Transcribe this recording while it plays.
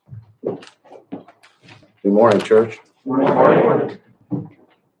Good morning, church. Good morning.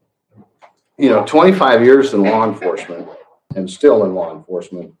 25 years in law enforcement and still in law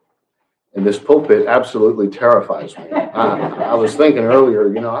enforcement, and this pulpit absolutely terrifies me. I was thinking earlier,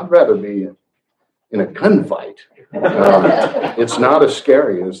 I'd rather be in a gunfight. It's not as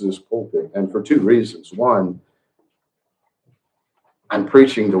scary as this pulpit, and for two reasons. One, I'm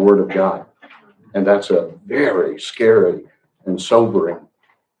preaching the Word of God, and that's a very scary and sobering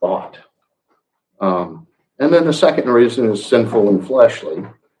thought. And then the second reason is sinful and fleshly,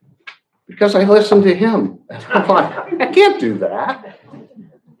 because I listen to him. I'm like, I can't do that.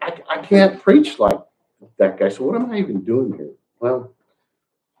 I can't preach like that guy. So what am I even doing here? Well,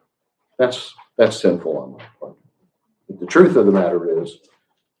 that's sinful on my part. But the truth of the matter is,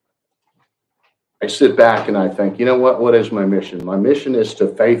 I sit back and I think, what is my mission? My mission is to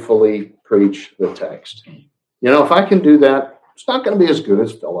faithfully preach the text. If I can do that, it's not going to be as good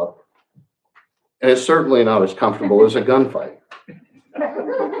as Philip. And it's certainly not as comfortable as a gunfight.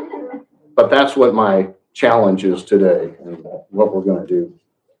 But that's what my challenge is today and what we're going to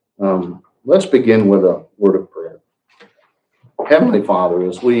do. Let's begin with a word of prayer. Heavenly Father,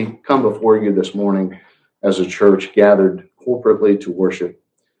 as we come before you this morning as a church gathered corporately to worship,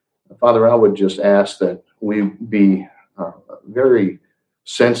 Father, I would just ask that we be very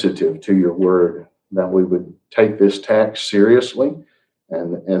sensitive to your word, that we would take this text seriously,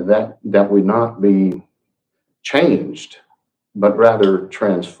 and that we not be changed, but rather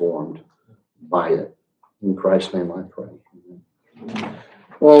transformed by it. In Christ's name I pray. Amen.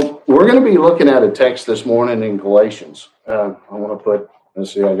 Well, we're going to be looking at a text this morning in Galatians. I want to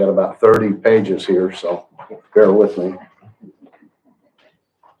I got about 30 pages here, so bear with me.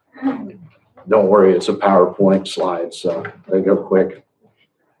 Don't worry, it's a PowerPoint slide, so they go quick.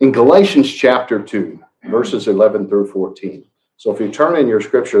 In Galatians chapter 2, verses 11 through 14. So if you turn in your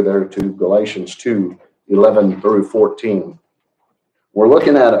scripture there to Galatians 2, 11 through 14, we're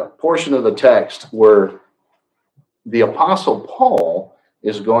looking at a portion of the text where the Apostle Paul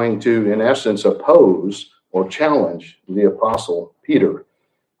is going to, in essence, oppose or challenge the Apostle Peter.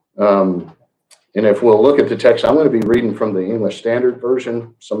 And if we'll look at the text, I'm going to be reading from the English Standard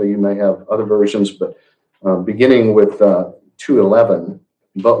Version. Some of you may have other versions, but beginning with 2:11.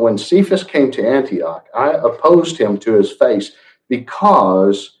 But when Cephas came to Antioch, I opposed him to his face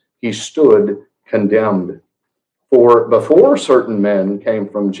because he stood condemned. For before certain men came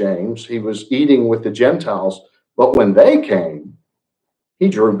from James, he was eating with the Gentiles, but when they came, he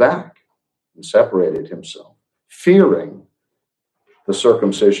drew back and separated himself, fearing the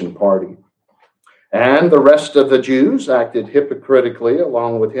circumcision party. And the rest of the Jews acted hypocritically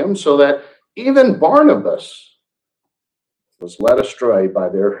along with him, so that even Barnabas was led astray by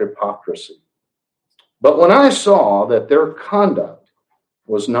their hypocrisy. But when I saw that their conduct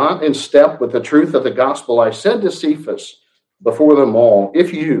was not in step with the truth of the gospel, I said to Cephas before them all,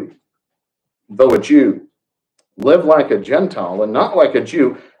 if you, though a Jew, live like a Gentile and not like a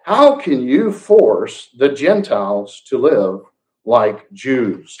Jew, how can you force the Gentiles to live like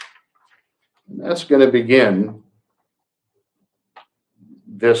Jews? And that's going to begin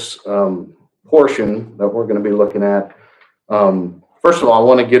this portion that we're going to be looking at. First of all, I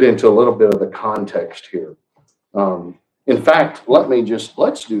want to get into a little bit of the context here. In fact,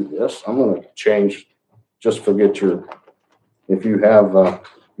 let's do this. I'm going to change, just forget if you have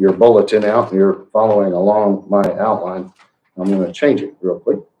your bulletin out and you're following along my outline, I'm going to change it real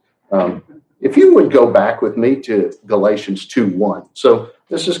quick. If you would go back with me to Galatians 2:1. So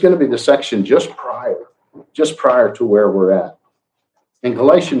this is going to be the section just prior to where we're at. In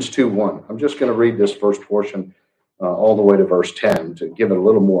Galatians 2:1, I'm just going to read this first portion all the way to verse 10 to give it a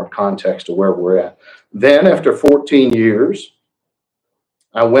little more context to where we're at. Then, after 14 years,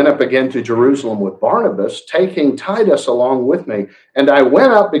 I went up again to Jerusalem with Barnabas, taking Titus along with me. And I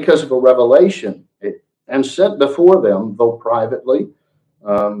went up because of a revelation and set before them, though privately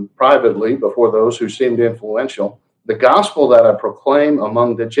before those who seemed influential, the gospel that I proclaim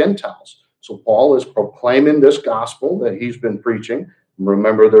among the Gentiles. So Paul is proclaiming this gospel that he's been preaching.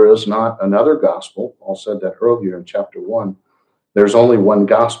 Remember, there is not another gospel. Paul said that earlier in chapter 1. There's only one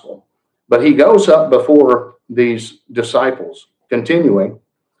gospel. But he goes up before these disciples, continuing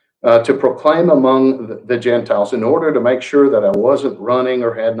to proclaim among the Gentiles in order to make sure that I wasn't running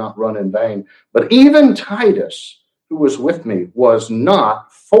or had not run in vain. But even Titus, who was with me, was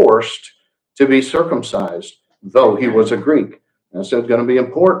not forced to be circumcised, though he was a Greek. And so it's going to be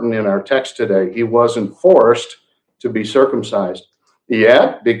important in our text today. He wasn't forced to be circumcised.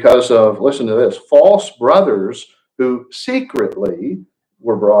 Yet, because of, listen to this, false brothers who secretly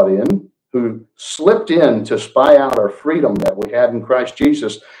were brought in who slipped in to spy out our freedom that we had in Christ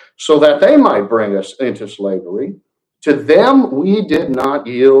Jesus so that they might bring us into slavery. To them we did not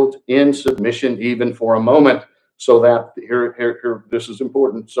yield in submission even for a moment, so that, here, this is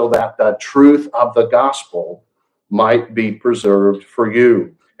important, so that the truth of the gospel might be preserved for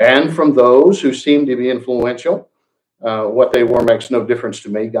you. And from those who seem to be influential, what they were makes no difference to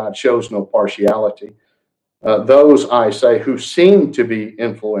me. God shows no partiality. Those, I say, who seem to be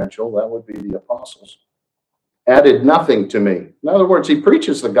influential, that would be the apostles, added nothing to me. In other words, he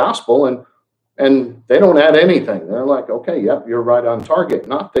preaches the gospel and they don't add anything. They're like, okay, yep, you're right on target.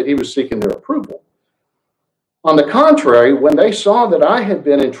 Not that he was seeking their approval. On the contrary, when they saw that I had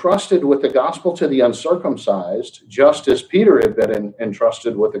been entrusted with the gospel to the uncircumcised, just as Peter had been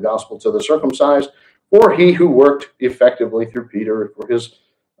entrusted with the gospel to the circumcised, or he who worked effectively through Peter for his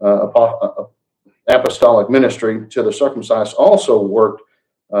apostolic ministry to the circumcised also worked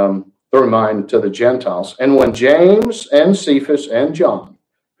through mine to the Gentiles. And when James and Cephas and John,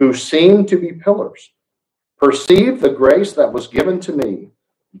 who seemed to be pillars, perceived the grace that was given to me,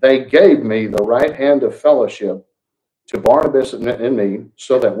 they gave me the right hand of fellowship to Barnabas and me,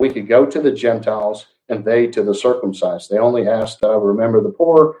 so that we could go to the Gentiles and they to the circumcised. They only asked that I remember the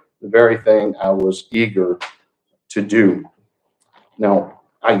poor, the very thing I was eager to do. Now,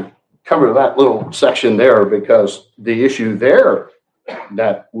 I cover that little section there because the issue there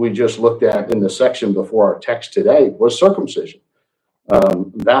that we just looked at in the section before our text today was circumcision.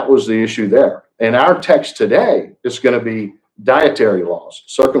 That was the issue there. In our text today, it's going to be dietary laws.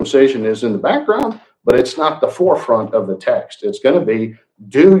 Circumcision is in the background, but it's not the forefront of the text. It's going to be,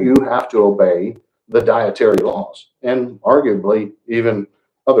 do you have to obey the dietary laws, and arguably even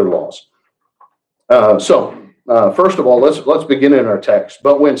other laws. First of all, let's begin in our text.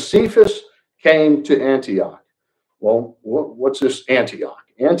 But when Cephas came to Antioch, well, what's this Antioch?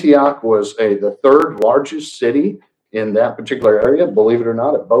 Antioch was the third largest city in that particular area. Believe it or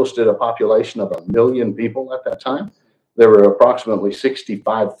not, it boasted a population of 1 million people at that time. There were approximately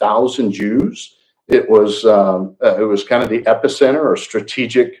 65,000 Jews. It was kind of the epicenter or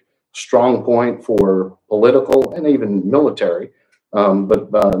strategic strong point for political and even military. But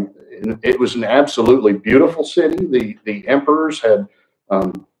it was an absolutely beautiful city. The emperors had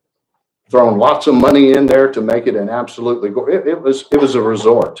thrown lots of money in there to make it an absolutely it was a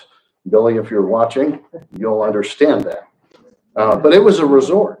resort. Billy, if you're watching, you'll understand that. But it was a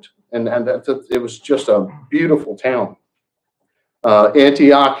resort, and it was just a beautiful town.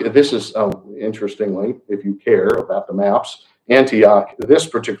 Antioch, this is, interestingly, if you care about the maps, Antioch, this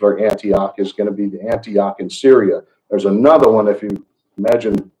particular Antioch is going to be the Antioch in Syria. There's another one, if you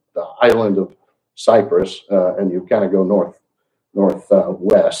imagine the island of Cyprus, and you kind of go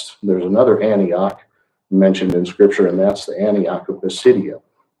northwest, there's another Antioch mentioned in Scripture, and that's the Antioch of Pisidia.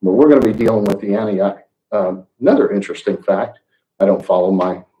 But we're going to be dealing with the Antioch. Another interesting fact, I don't follow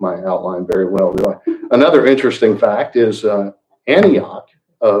my outline very well, do I? Another interesting fact is Antioch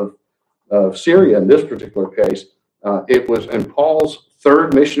of Syria, in this particular case, it was in Paul's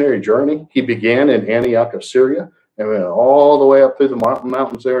third missionary journey. He began in Antioch of Syria and went all the way up through the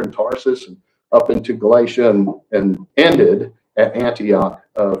mountains there in Tarsus and up into Galatia and ended at Antioch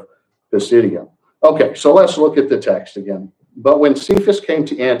of Pisidia. Okay, so let's look at the text again. But when Cephas came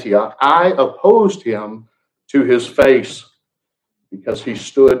to Antioch, I opposed him to his face because he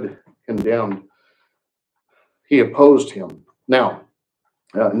stood condemned. He opposed him. Now,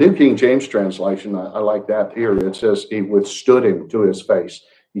 New King James translation, I like that here. It says he withstood him to his face.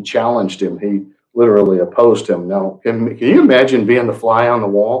 He challenged him. He literally opposed him. Now, can you imagine being the fly on the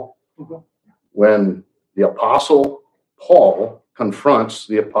wall when the apostle Paul confronts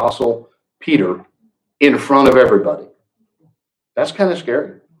the apostle Peter in front of everybody? That's kind of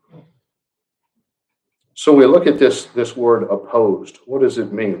scary. So we look at this word opposed. What does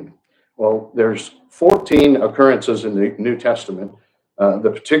it mean? Well, there's 14 occurrences in the New Testament. The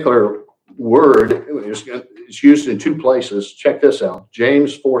particular word is used in two places. Check this out.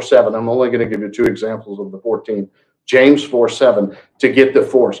 James 4:7. I'm only going to give you two examples of the 14. James 4:7 to get the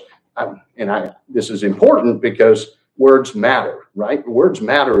force. This is important because words matter, right? Words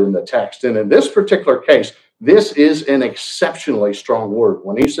matter in the text. And in this particular case, this is an exceptionally strong word.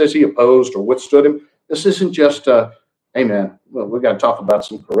 When he says he opposed or withstood him, this isn't just hey man, well, we got to talk about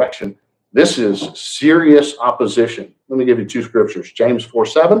some correction. This is serious opposition. Let me give you two scriptures. James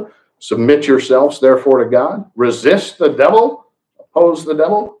 4:7, submit yourselves therefore to God, resist the devil, oppose the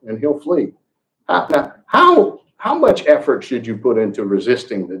devil, and he'll flee. Now, how much effort should you put into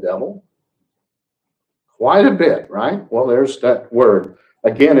resisting the devil? Quite a bit, right? Well, there's that word.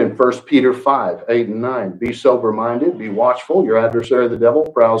 Again, in 1 Peter 5, 8 and 9, be sober-minded, be watchful. Your adversary, the devil,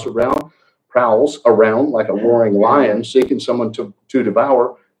 prowls around like a roaring lion, seeking someone to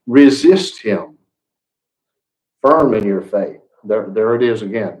devour. Resist him, firm in your faith. There it is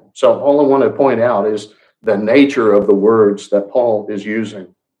again. So all I want to point out is the nature of the words that Paul is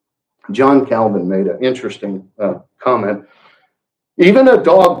using. John Calvin made an interesting comment. Even a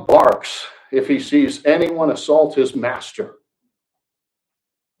dog barks if he sees anyone assault his master.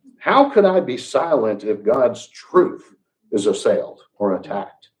 How could I be silent if God's truth is assailed or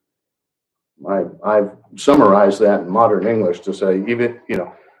attacked? I've summarized that in modern English to say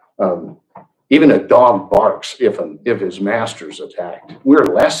even a dog barks if his master's attacked. We're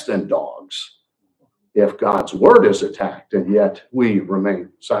less than dogs if God's word is attacked, and yet we remain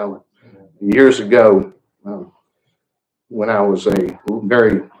silent. Years ago, when I was a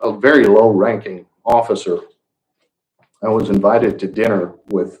very low-ranking officer, I was invited to dinner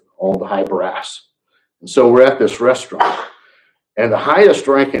with all the high brass. And so we're at this restaurant, and the highest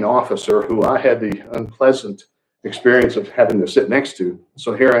ranking officer, who I had the unpleasant experience of having to sit next to,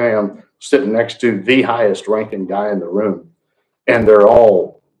 so here I am sitting next to the highest ranking guy in the room, and they were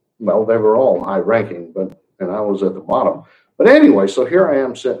all high ranking, and I was at the bottom. But anyway, so here I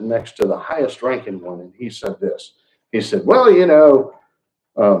am sitting next to the highest ranking one, and he said this. He said, well,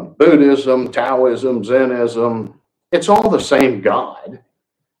 Buddhism, Taoism, Zenism, it's all the same God.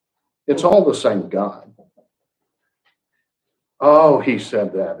 It's all the same God. Oh, he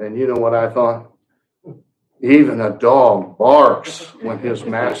said that. And you know what I thought? Even a dog barks when his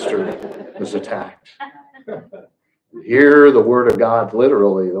master is attacked. Here, the word of God,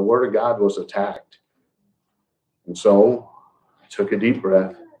 literally, the word of God was attacked. And so I took a deep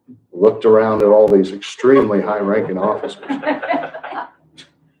breath, looked around at all these extremely high-ranking officers.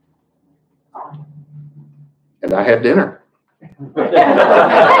 And I had dinner.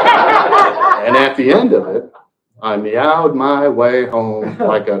 And at the end of it, I meowed my way home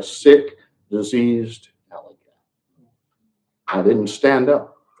like a sick, diseased alley cat. I didn't stand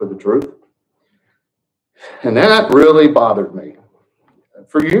up for the truth. And that really bothered me.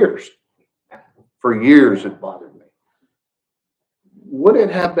 For years it bothered me. Would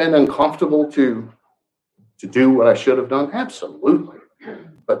it have been uncomfortable to do what I should have done? Absolutely.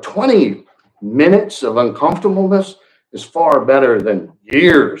 But 20 minutes of uncomfortableness is far better than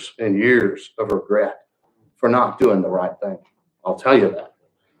years and years of regret for not doing the right thing. I'll tell you that.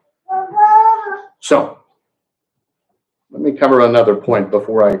 So, let me cover another point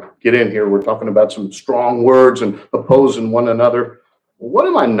before I get in here. We're talking about some strong words and opposing one another. What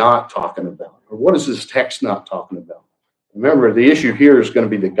am I not talking about? Or what is this text not talking about? Remember, the issue here is going to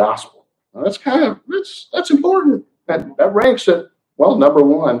be the gospel. Now, that's important. That ranks at, well, number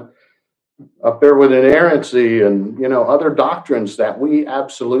one, up there with inerrancy and, other doctrines that we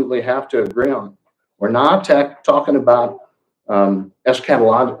absolutely have to agree on. We're not talking about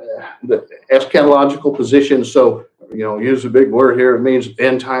eschatological positions. So, use a big word here. It means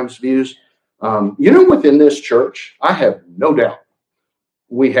end times views. Within this church, I have no doubt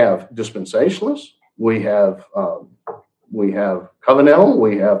we have dispensationalists, we have covenantal,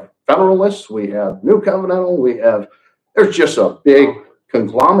 we have federalists, we have new covenantal, there's just a big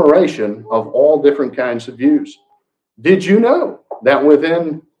conglomeration of all different kinds of views. Did you know that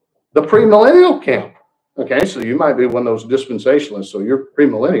within the premillennial camp, okay, so you might be one of those dispensationalists, so you're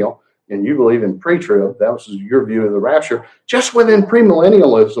premillennial and you believe in pre-trib, that was your view of the rapture. Just within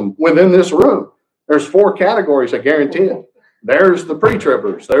premillennialism, within this room, there's 4 categories, I guarantee it. There's the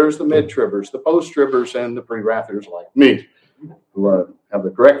pre-tribbers, there's the mid-tribbers, the post-tribbers, and the pre-wrathers like me, who have the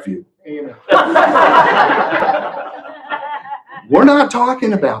correct view. We're not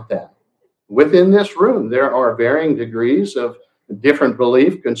talking about that. Within this room, there are varying degrees of different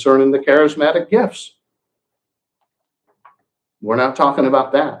belief concerning the charismatic gifts. We're not talking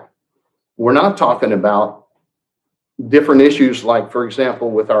about that. We're not talking about different issues like, for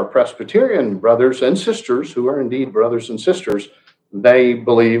example, with our Presbyterian brothers and sisters, who are indeed brothers and sisters, they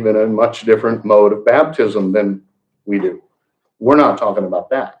believe in a much different mode of baptism than we do. We're not talking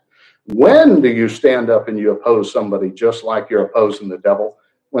about that. When do you stand up and you oppose somebody just like you're opposing the devil?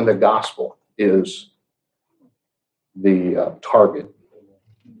 When the gospel is the target.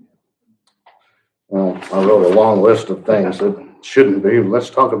 Well, I wrote a long list of things that shouldn't be.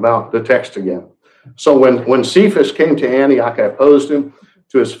 Let's talk about the text again. So when Cephas came to Antioch, I opposed him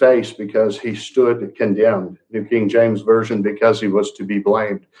to his face because he stood condemned. New King James Version, because he was to be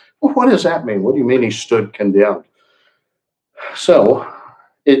blamed. Well, what does that mean? What do you mean he stood condemned? So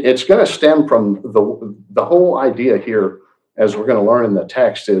it's going to stem from the whole idea here, as we're going to learn in the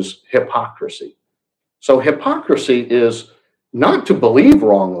text, is hypocrisy. So hypocrisy is not to believe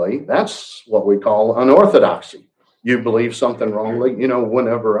wrongly. That's what we call unorthodoxy. You believe something wrongly. You know,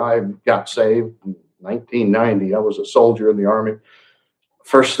 whenever I got saved in 1990, I was a soldier in the Army.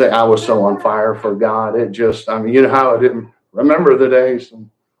 First day, I was so on fire for God. It just, I mean, you know how I didn't remember the days.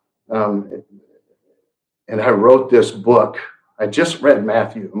 And I wrote this book. I just read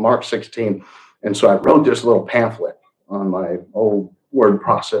Mark 16. And so I wrote this little pamphlet on my old word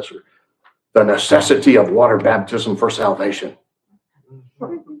processor, The Necessity of Water Baptism for Salvation.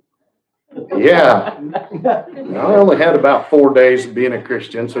 Yeah. Now, I only had about 4 days of being a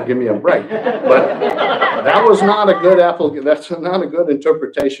Christian, so give me a break. But that was not a good that's not a good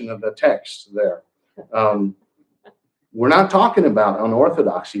interpretation of the text there. We're not talking about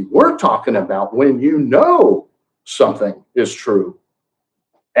unorthodoxy. We're talking about when you know something is true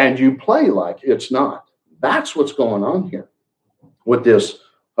and you play like it's not. That's what's going on here with this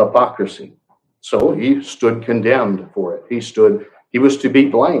hypocrisy. So he stood condemned for it. He was to be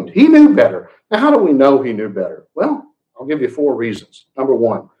blamed. He knew better. Now, how do we know he knew better? Well, I'll give you 4 reasons. Number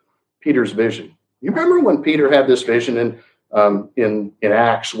 1, Peter's vision. You remember when Peter had this vision in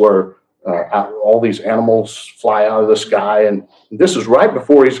Acts where all these animals fly out of the sky, and this is right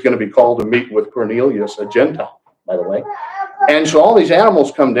before he's going to be called to meet with Cornelius, a Gentile, by the way. And so all these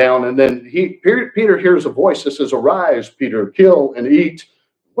animals come down, and then Peter hears a voice that says, "Arise, Peter, kill and eat."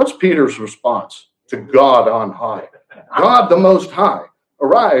 What's Peter's response to God on high? God the Most High.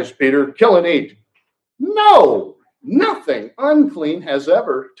 "Arise, Peter, kill and eat." No, nothing unclean has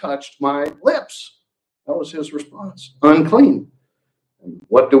ever touched my lips. That was his response. Unclean. And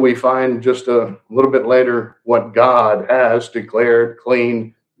what do we find just a little bit later? What God has declared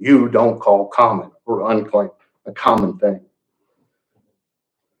clean, you don't call common or unclean, a common thing.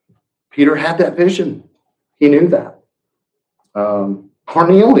 Peter had that vision. He knew that.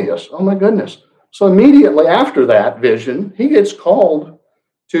 Cornelius, oh my goodness. So immediately after that vision, he gets called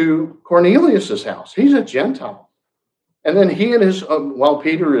to Cornelius's house. He's a Gentile. And then he and his, while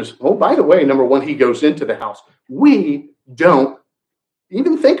Peter is, oh, by the way, number 1, he goes into the house. We don't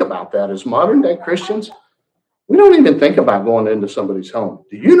even think about that as modern day Christians. We don't even think about going into somebody's home.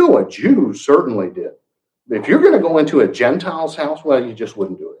 Do you know a Jew certainly did? If you're going to go into a Gentile's house, well, you just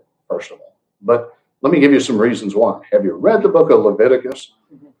wouldn't do it, first of all. But let me give you some reasons why. Have you read the book of Leviticus?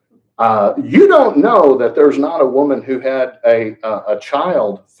 You don't know that there's not a woman who had a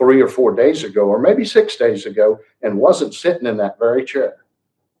child 3 or 4 days ago, or maybe 6 days ago, and wasn't sitting in that very chair.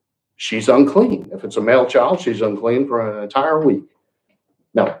 She's unclean. If it's a male child, she's unclean for an entire week.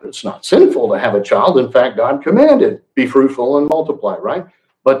 Now, it's not sinful to have a child. In fact, God commanded, be fruitful and multiply, right?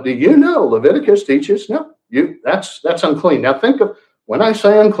 But do you know Leviticus teaches, no, that's unclean. Now think of, when I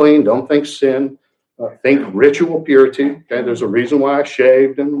say unclean, don't think sin. Think ritual purity. Okay, there's a reason why I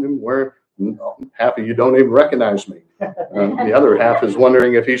shaved and where half of you don't even recognize me. The other half is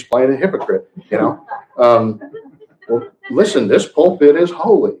wondering if he's playing a hypocrite. You know, well, listen, this pulpit is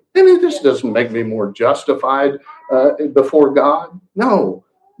holy. I mean, this doesn't make me more justified before God. No,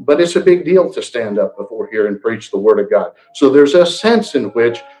 but it's a big deal to stand up before here and preach the Word of God. So there's a sense in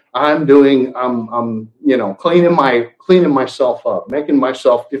which I'm cleaning myself up, making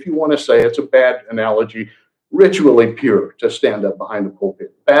myself, if you want to say it's a bad analogy, ritually pure to stand up behind the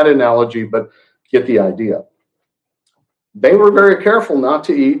pulpit. Bad analogy, but get the idea. They were very careful not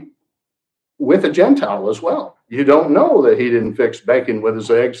to eat with a Gentile as well. You don't know that he didn't fix bacon with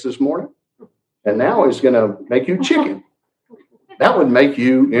his eggs this morning, and now he's going to make you chicken. That would make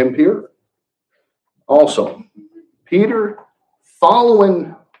you impure. Also, Peter,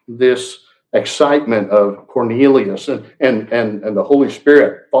 following this excitement of Cornelius and the Holy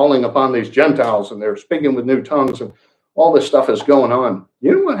Spirit falling upon these Gentiles, and they're speaking with new tongues, and all this stuff is going on.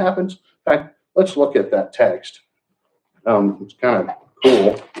 You know what happens? In fact, let's look at that text. It's kind of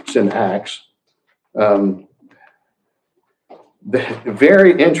cool. It's in Acts.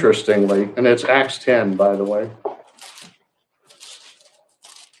 Very interestingly, and it's Acts 10, by the way.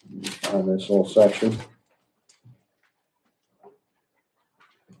 Find this little section.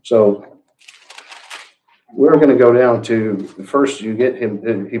 So we're going to go down to, first you get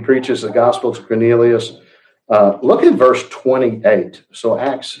him, he preaches the gospel to Cornelius. Look at verse 28. So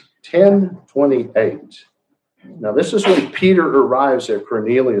Acts 10:28. Now this is when Peter arrives at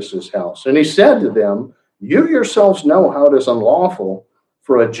Cornelius's house. And he said to them, "You yourselves know how it is unlawful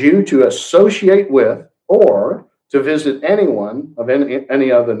for a Jew to associate with or to visit anyone of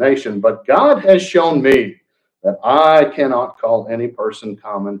any other nation. But God has shown me that I cannot call any person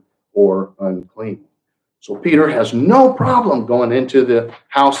common or unclean." So Peter has no problem going into the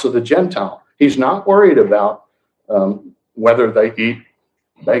house of the Gentile. He's not worried about whether they eat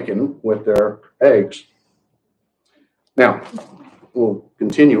bacon with their eggs. Now, we'll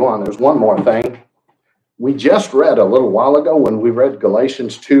continue on. There's one more thing. We just read a little while ago when we read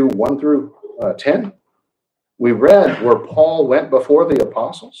Galatians 2, 1 through 10. We read where Paul went before the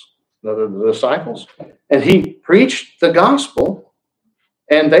apostles, the disciples, and he preached the gospel,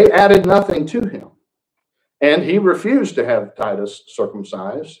 and they added nothing to him. And he refused to have Titus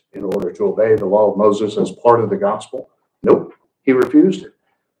circumcised in order to obey the law of Moses as part of the gospel. Nope, he refused it.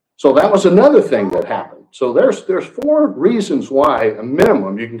 So that was another thing that happened. So there's 4 reasons why, a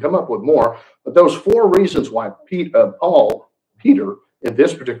minimum, you can come up with more, but those 4 reasons why Peter, in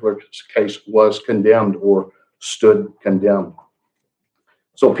this particular case, was condemned or stood condemned.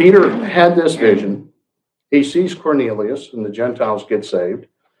 So Peter had this vision. He sees Cornelius and the Gentiles get saved.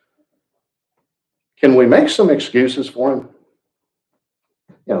 Can we make some excuses for him?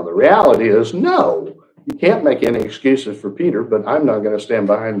 The reality is no. You can't make any excuses for Peter, but I'm not going to stand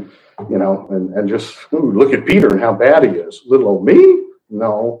behind, and just look at Peter and how bad he is. Little old me?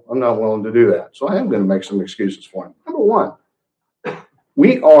 No, I'm not willing to do that. So I am going to make some excuses for him. Number one,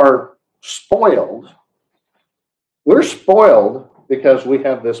 we are spoiled. We're spoiled because we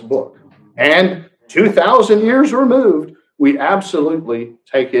have this book. And 2,000 years removed, we absolutely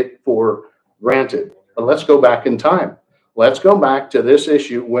take it for granted. But let's go back in time. Let's go back to this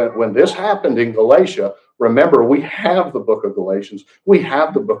issue when this happened in Galatia. Remember, we have the book of Galatians. We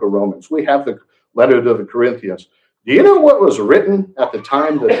have the book of Romans. We have the letter to the Corinthians. Do you know what was written at the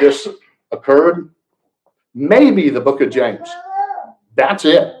time that this occurred? Maybe the book of James. That's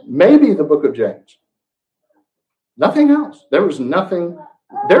it. Maybe the book of James. Nothing else. There was nothing.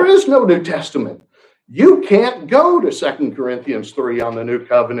 There is no New Testament. You can't go to 2 Corinthians 3 on the new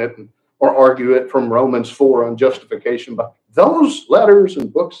covenant or argue it from Romans 4 on justification. But those letters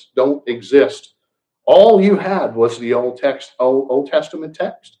and books don't exist. All you had was the Old Testament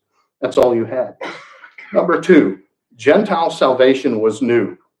text. That's all you had. Number 2, Gentile salvation was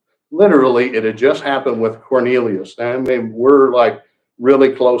new. Literally, it had just happened with Cornelius. I mean, we're like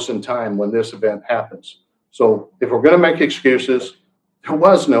really close in time when this event happens. So if we're going to make excuses, there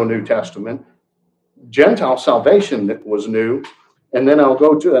was no New Testament. Gentile salvation was new. And then I'll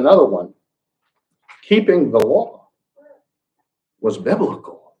go to another one. Keeping the law was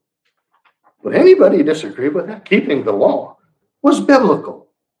biblical. Would anybody disagree with that? Keeping the law was biblical.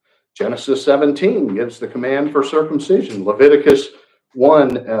 Genesis 17 gives the command for circumcision. Leviticus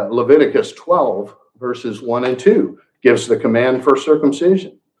 12, verses 1 and 2 gives the command for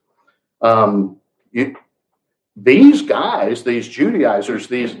circumcision. These guys, these Judaizers,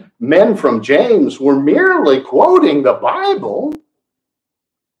 these men from James were merely quoting the Bible.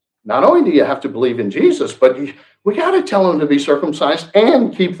 Not only do you have to believe in Jesus, but we got to tell them to be circumcised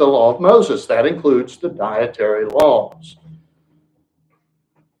and keep the law of Moses. That includes the dietary laws.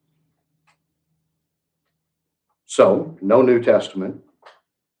 So, no New Testament.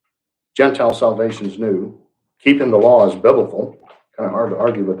 Gentile salvation is new. Keeping the law is biblical. Kind of hard to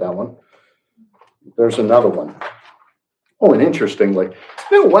argue with that one. There's another one. Oh, and interestingly,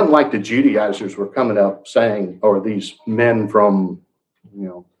 it wasn't like the Judaizers were coming up saying, or these men from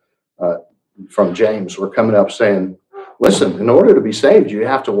James were coming up saying, listen, in order to be saved, you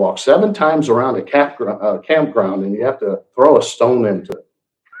have to walk 7 times around a campground and you have to throw a stone into it.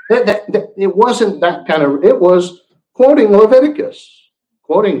 It wasn't that kind of, it was quoting Leviticus,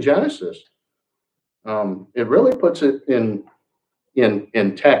 quoting Genesis. It really puts it in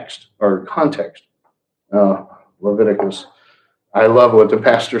text or context. Leviticus. I love what the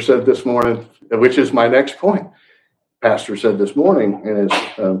pastor said this morning, which is my next point. Pastor said this morning in his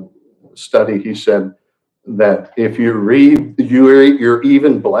study, he said that if you read, you're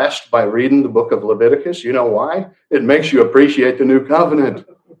even blessed by reading the book of Leviticus. You know why? It makes you appreciate the new covenant.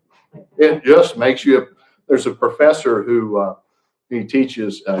 It just makes you. There's a professor who he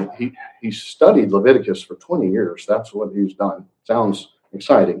teaches. He studied Leviticus for 20 years. That's what he's done. Sounds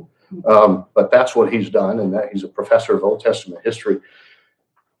exciting, but that's what he's done, and that he's a professor of Old Testament history.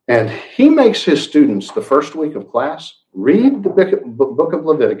 And he makes his students the first week of class read the book of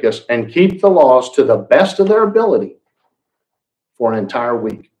Leviticus and keep the laws to the best of their ability for an entire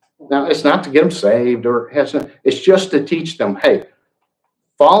week. Now, it's not to get them saved, it's just to teach them, hey,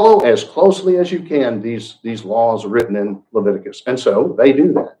 follow as closely as you can these laws written in Leviticus. And so they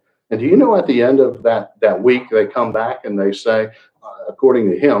do that. And do you know at the end of that week, they come back and they say, according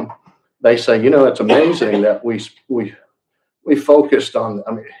to him, they say, it's amazing that we focused on,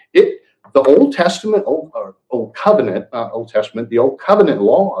 the Old Testament, Old Covenant, not Old Testament, the Old Covenant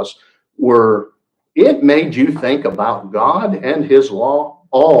laws it made you think about God and his law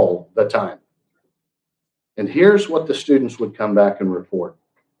all the time. And here's what the students would come back and report.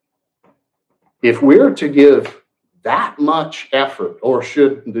 If we're to give that much effort, or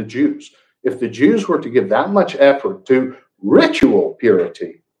should the Jews, if the Jews were to give that much effort to ritual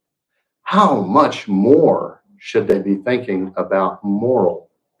purity, how much more should they be thinking about moral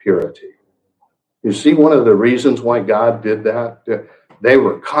purity? You see, one of the reasons why God did that, they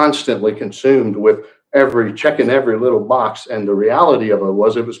were constantly consumed with checking every little box. And the reality of it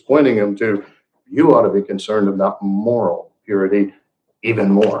was pointing them to, you ought to be concerned about moral purity even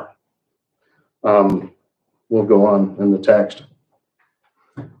more. We'll go on in the text.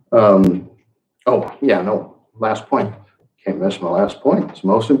 Last point. Can't miss my last point. It's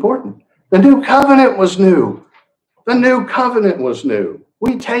most important. The new covenant was new. The new covenant was new.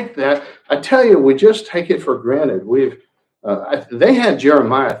 We take that. I tell you, we just take it for granted. They had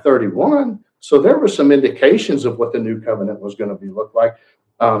Jeremiah 31, so there were some indications of what the new covenant was going to look like.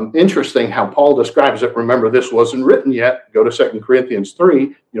 Interesting how Paul describes it. Remember, this wasn't written yet. Go to 2 Corinthians 3.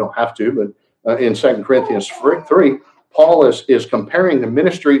 You don't have to, but in 2 Corinthians 3, Paul is comparing the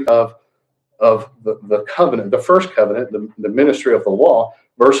ministry of the covenant, the first covenant, the ministry of the law,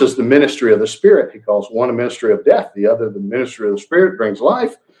 versus the ministry of the Spirit. He calls one a ministry of death, the other the ministry of the Spirit brings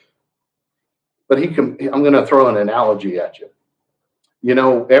life. But I'm going to throw an analogy at you. You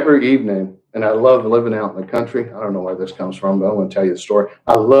know, every evening, and I love living out in the country. I don't know where this comes from, but I want to tell you the story.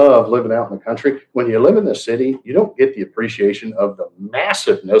 I love living out in the country. When you live in the city, you don't get the appreciation of the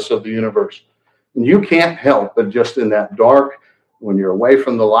massiveness of the universe. And you can't help but just in that dark, when you're away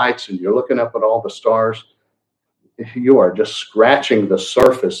from the lights and you're looking up at all the stars, you are just scratching the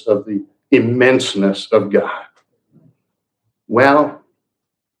surface of the immenseness of God. Well,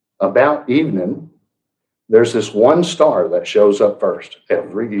 about evening, there's this one star that shows up first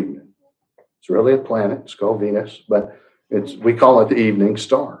every evening. It's really a planet. It's called Venus, but we call it the evening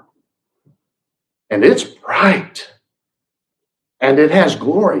star. And it's bright. And it has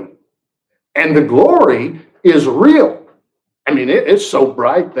glory. And the glory is real. I mean, it's so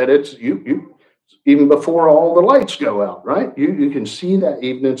bright that it's you even before all the lights go out, right? You can see that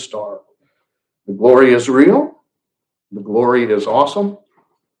evening star. The glory is real. The glory is awesome.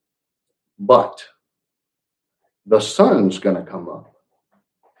 But the sun's going to come up.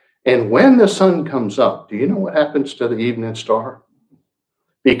 And when the sun comes up, do you know what happens to the evening star?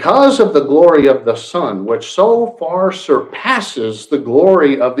 Because of the glory of the sun, which so far surpasses the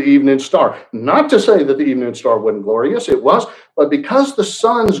glory of the evening star. Not to say that the evening star wasn't glorious, it was, but because the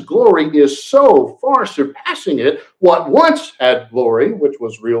sun's glory is so far surpassing it, what once had glory, which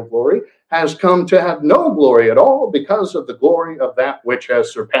was real glory, has come to have no glory at all because of the glory of that which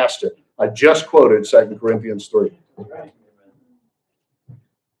has surpassed it. I just quoted 2 Corinthians 3.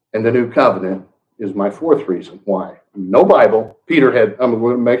 And the new covenant is my fourth reason why. No Bible. Peter I'm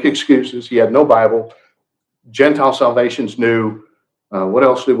going to make excuses. He had no Bible. Gentile salvation's new. What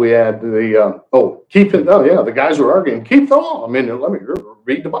else did we add? The guys were arguing, keep the law. I mean, let me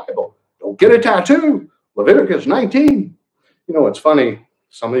read the Bible. Don't get a tattoo. Leviticus 19. You know, it's funny.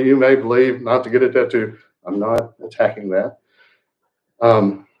 Some of you may believe not to get a tattoo. I'm not attacking that.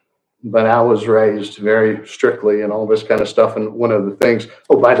 But I was raised very strictly and all this kind of stuff. And one of the things,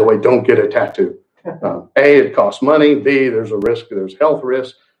 by the way, don't get a tattoo. A, it costs money. B, there's a risk. There's health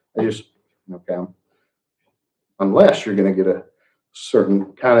risk. Unless you're going to get a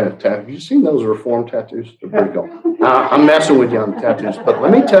certain kind of tattoo. Have you seen those reform tattoos? They're pretty cool. I'm messing with you on tattoos. But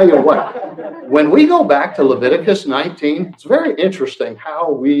let me tell you what. When we go back to Leviticus 19, it's very interesting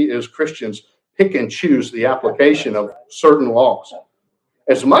how we as Christians pick and choose the application of certain laws.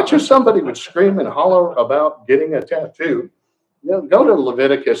 As much as somebody would scream and holler about getting a tattoo, go to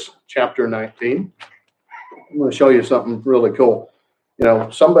Leviticus chapter 19. I'm going to show you something really cool.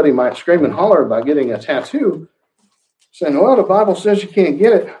 Somebody might scream and holler about getting a tattoo, saying, well, the Bible says you can't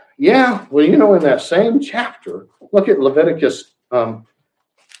get it. Yeah, well, in that same chapter, look at Leviticus,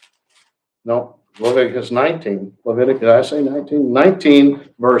 Leviticus 19. Did I say 19? 19,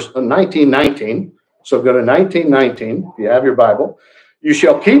 verse 19:19. So go to 19:19, if you have your Bible. You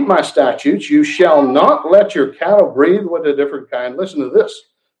shall keep my statutes. You shall not let your cattle breathe with a different kind. Listen to this.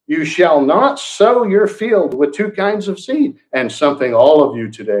 You shall not sow your field with two kinds of seed, and something all of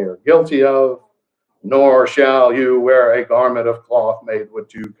you today are guilty of, nor shall you wear a garment of cloth made with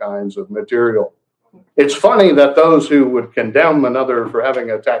two kinds of material. It's funny that those who would condemn another for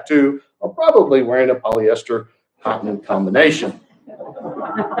having a tattoo are probably wearing a polyester cotton combination.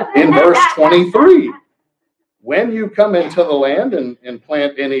 In verse 23, when you come into the land and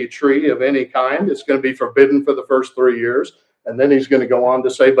plant any tree of any kind, it's going to be forbidden for the first 3 years. And then he's going to go on to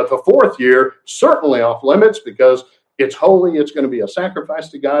say, but the fourth year, certainly off limits because it's holy. It's going to be a sacrifice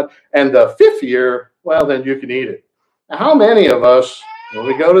to God. And the fifth year, well, then you can eat it. Now, how many of us, when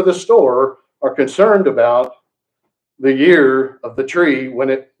we go to the store, are concerned about the year of the tree when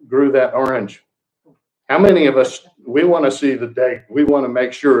it grew that orange? How many of us, we want to see the date? We want to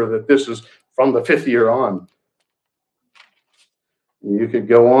make sure that this is from the 5th year on. You could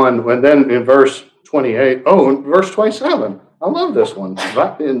go on, and then in verse 28, in verse 27, I love this one.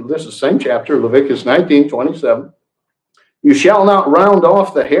 This is the same chapter, Leviticus 19:27. You shall not round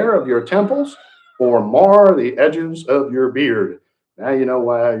off the hair of your temples or mar the edges of your beard. Now you know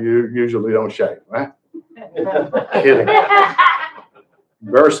why you usually don't shave, right? Kidding.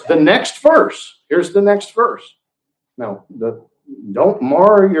 The next verse. Here's the next verse. Now, don't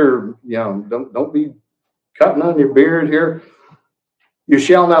mar your, don't be cutting on your beard here. You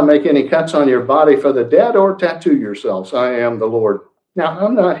shall not make any cuts on your body for the dead or tattoo yourselves. I am the Lord. Now,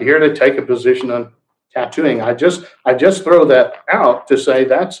 I'm not here to take a position on tattooing. I just throw that out to say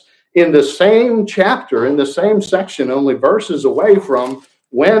that's in the same chapter, in the same section, only verses away from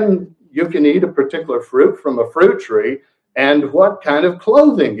when you can eat a particular fruit from a fruit tree and what kind of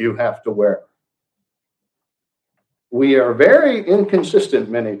clothing you have to wear. We are very inconsistent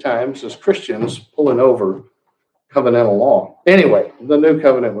many times as Christians pulling over covenantal law. Anyway, the new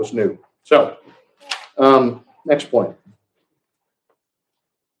covenant was new. So, next point.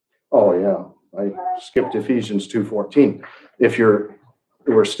 Oh, yeah, I skipped Ephesians 2:14. If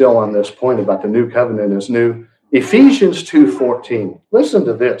we're still on this point about the new covenant is new. Ephesians 2:14. Listen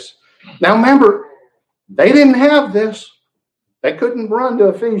to this. Now, remember, they didn't have this. They couldn't run to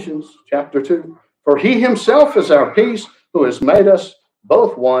Ephesians chapter 2. For he himself is our peace, who has made us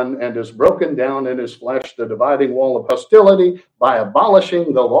both one and has broken down in his flesh the dividing wall of hostility by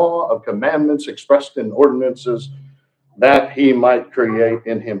abolishing the law of commandments expressed in ordinances, that he might create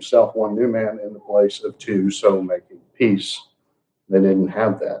in himself one new man in the place of two, so making peace. They didn't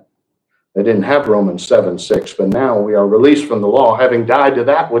have that. They didn't have Romans 7:6, but now we are released from the law, having died to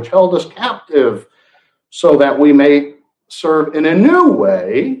that which held us captive, so that we may serve in a new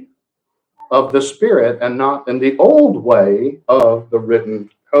way of the Spirit and not in the old way of the written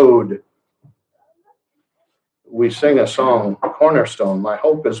code. We sing a song, Cornerstone, my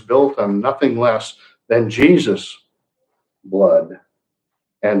hope is built on nothing less than Jesus' blood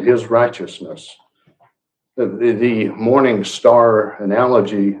and his righteousness. The morning star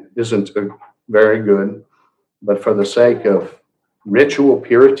analogy isn't very good, but for the sake of ritual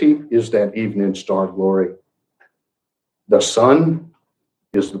purity is that evening star glory. The sun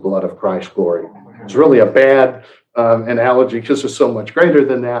is the blood of Christ's glory. It's really a bad analogy because it's so much greater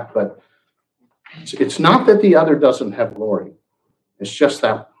than that, but it's not that the other doesn't have glory. It's just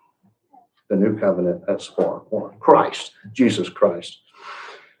that the new covenant, that's for Christ, Jesus Christ.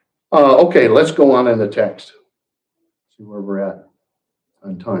 Okay, let's go on in the text. See where we're at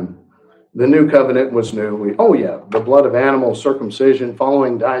on time. The new covenant was new. The blood of animals, circumcision,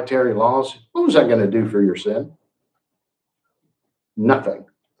 following dietary laws. What was that going to do for your sin? Nothing.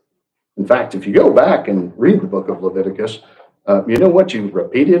 In fact, if you go back and read the book of Leviticus, you know what you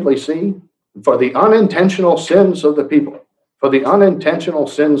repeatedly see? For the unintentional sins of the people. For the unintentional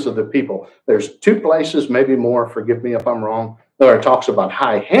sins of the people. There's two places, maybe more, forgive me if I'm wrong, where it talks about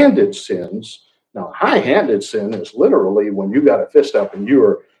high-handed sins. Now, high-handed sin is literally when you got a fist up and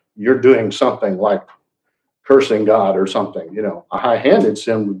you're doing something like cursing God or something. A high-handed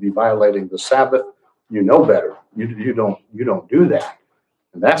sin would be violating the Sabbath. You know better. You don't do that.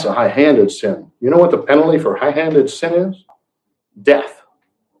 And that's a high-handed sin. You know what the penalty for high-handed sin is? Death.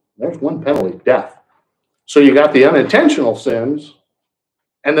 There's one penalty, death. So you got the unintentional sins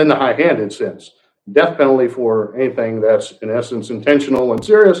and then the high-handed sins. Death penalty for anything that's in essence intentional and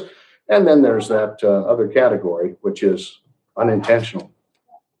serious. And then there's that other category, which is unintentional.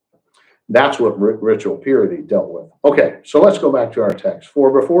 That's what ritual purity dealt with. Okay, so let's go back to our text.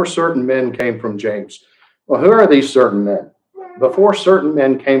 For before certain men came from James. Well, who are these certain men? Before certain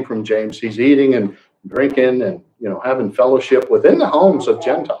men came from James, he's eating and drinking and having fellowship within the homes of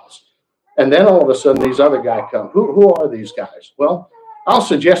Gentiles. And then all of a sudden these other guys come. Who are these guys? Well, I'll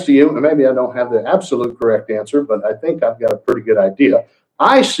suggest to you, and maybe I don't have the absolute correct answer, but I think I've got a pretty good idea.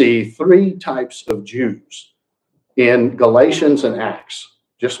 I see three types of Jews in Galatians and Acts.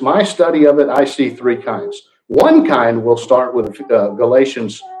 Just my study of it, I see three kinds. One kind will start with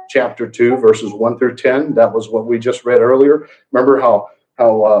Galatians chapter 2, verses 1 through 10. That was what we just read earlier. Remember how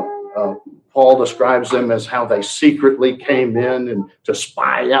Paul describes them as how they secretly came in and to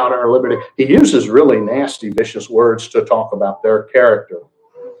spy out our liberty. He uses really nasty, vicious words to talk about their character.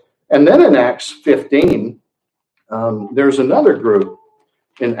 And then in Acts 15, there's another group.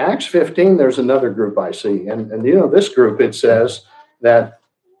 In Acts 15, there's another group I see. And this group, it says that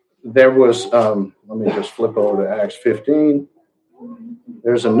there was, let me just flip over to Acts 15.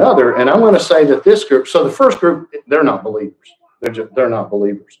 There's another, and I'm going to say that this group, so the first group, they're not believers. They're not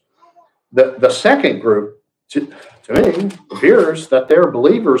believers. The second group, to me, appears that they're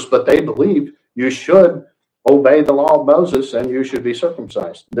believers, but they believe you should obey the law of Moses and you should be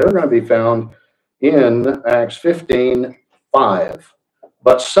circumcised. They're going to be found in Acts 15:5.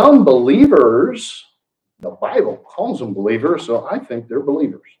 But some believers, the Bible calls them believers, so I think they're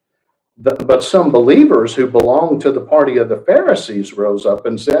believers. But some believers who belonged to the party of the Pharisees rose up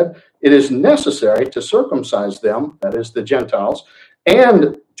and said, it is necessary to circumcise them, that is the Gentiles,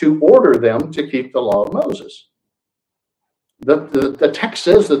 and to order them to keep the law of Moses. The text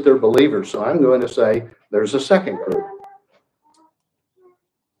says that they're believers, so I'm going to say there's a second group.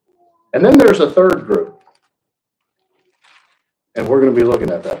 And then there's a third group. And we're going to be looking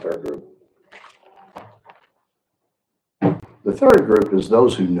at that third group. The third group is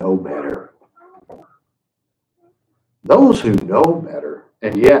those who know better. Those who know better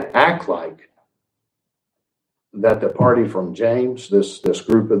and yet act like that the party from James, this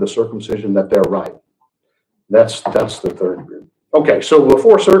group of the circumcision, that they're right. That's the third group. Okay, so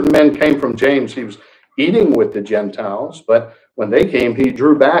before certain men came from James, he was eating with the Gentiles, but when they came, he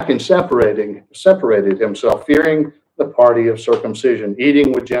drew back and separated himself, fearing the party of circumcision,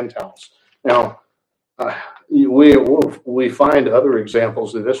 eating with Gentiles. Now, we find other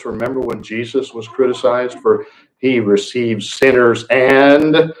examples of this. Remember when Jesus was criticized for he receives sinners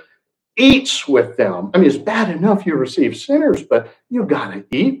and eats with them. I mean, it's bad enough you receive sinners, but you got to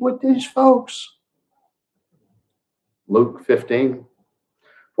eat with these folks. Luke 15.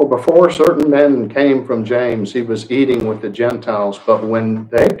 For before certain men came from James, he was eating with the Gentiles, but when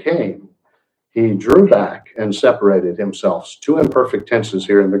they came, he drew back and separated himself. Two imperfect tenses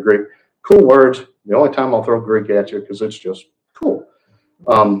here in the Greek. Cool words. The only time I'll throw Greek at you because it's just cool.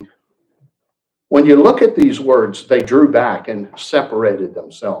 When you look at these words, they drew back and separated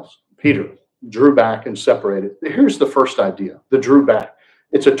themselves. Peter drew back and separated. Here's the first idea, the drew back.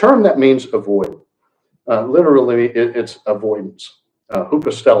 It's a term that means avoid. Literally, it's avoidance.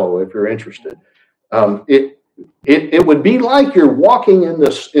 Hupostello, if you're interested. It would be like you're walking in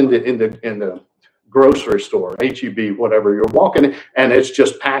the grocery store, H-E-B, whatever. You're walking and it's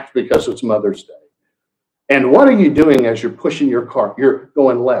just packed because it's Mother's Day. And what are you doing as you're pushing your cart? You're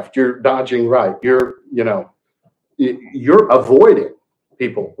going left. You're dodging right. You're avoiding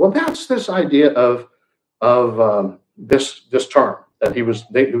people. Well, that's this idea of this term that he was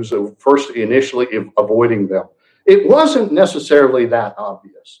first initially avoiding them. It wasn't necessarily that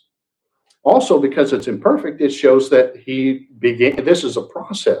obvious. Also, because it's imperfect, it shows that he began. This is a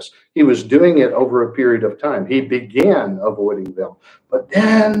process. He was doing it over a period of time. He began avoiding them, but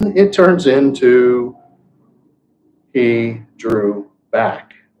then it turns into he drew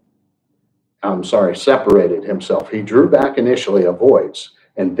back. Separated himself. He drew back initially, avoids,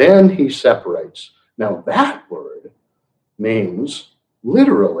 and then he separates. Now that word means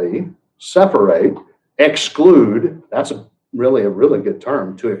literally separate, exclude. That's really a really good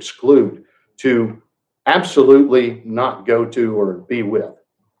term, to exclude, to absolutely not go to or be with.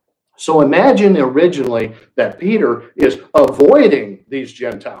 So imagine originally that Peter is avoiding these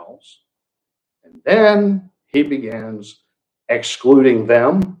Gentiles, and then he begins excluding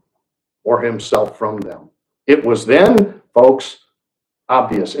them or himself from them. It was then, folks,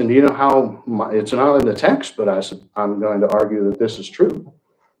 obvious. And you know how it's not in the text, but I'm going to argue that this is true.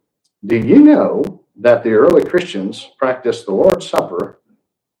 Do you know that the early Christians practiced the Lord's Supper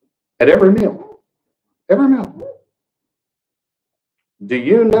at every meal? Every meal. Do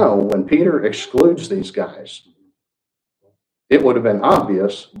you know when Peter excludes these guys, it would have been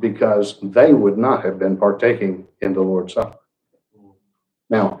obvious because they would not have been partaking in the Lord's Supper.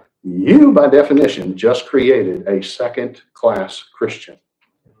 Now, you, by definition, just created a second-class Christian.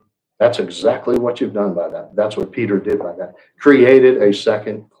 That's exactly what you've done by that. That's what Peter did by that. Created a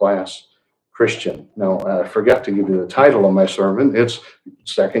second-class Christian. Now, I forgot to give you the title of my sermon. It's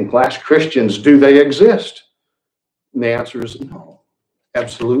Second-Class Christians. Do they exist? And the answer is no.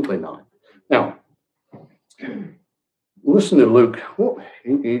 Absolutely not. Now, listen to Luke.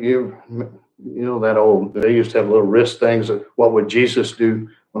 You know that old, they used to have little wrist things. What would Jesus do?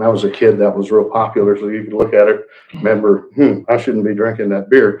 When I was a kid, that was real popular. So you could look at it, remember, I shouldn't be drinking that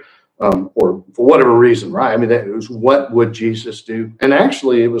beer. Or for whatever reason, right? I mean, it was what would Jesus do? And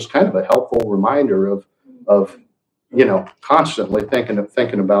actually, it was kind of a helpful reminder of constantly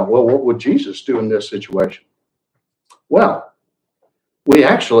thinking about, well, what would Jesus do in this situation? Well, we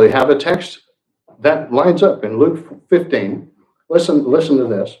actually have a text that lines up in Luke 15. Listen to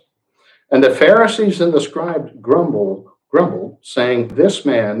this. And the Pharisees and the scribes grumbled, saying, this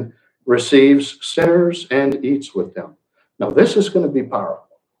man receives sinners and eats with them. Now, this is going to be powerful.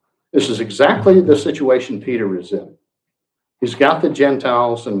 This is exactly the situation Peter is in. He's got the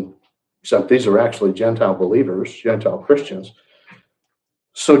Gentiles, and except these are actually Gentile believers, Gentile Christians.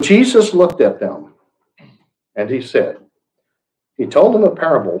 So Jesus looked at them, and he said, he told them a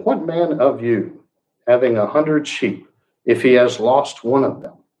parable. What man of you, having 100 sheep, if he has lost one of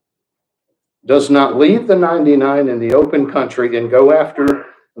them, does not leave the 99 in the open country and go after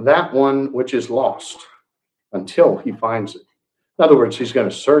that one which is lost until he finds it? In other words, he's going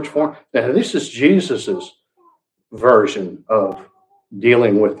to search for it. Now, this is Jesus's version of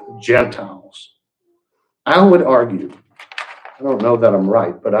dealing with Gentiles. I would argue, I don't know that I'm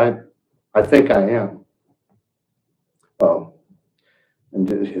right, but I think I am. And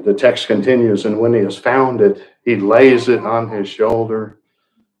the text continues, and when he has found it, he lays it on his shoulder,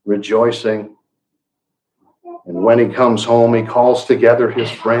 rejoicing. And when he comes home, he calls together his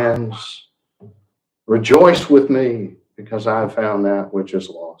friends. Rejoice with me, because I have found that which is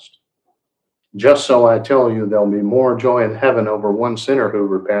lost. Just so I tell you, there'll be more joy in heaven over one sinner who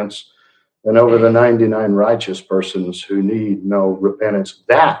repents than over the 99 righteous persons who need no repentance.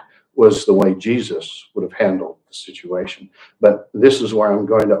 That was the way Jesus would have handled the situation. But this is where I'm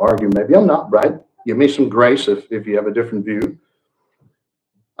going to argue. Maybe I'm not right. Give me some grace if you have a different view.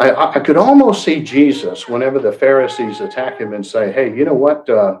 I could almost see Jesus whenever the Pharisees attack him and say, hey, you know what?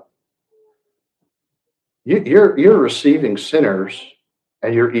 You're receiving sinners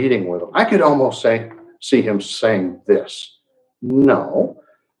and you're eating with them. I could almost see him saying this. No,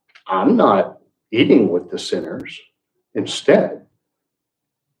 I'm not eating with the sinners. Instead,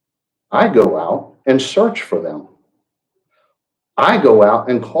 I go out and search for them. I go out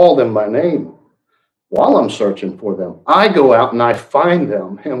and call them by name while I'm searching for them. I go out and I find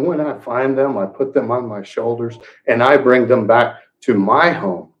them. And when I find them, I put them on my shoulders and I bring them back to my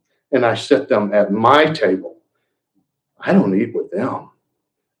home and I sit them at my table. I don't eat with them.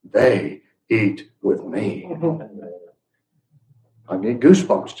 They eat with me. I get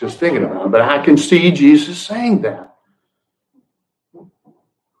goosebumps just thinking about it, but I can see Jesus saying that.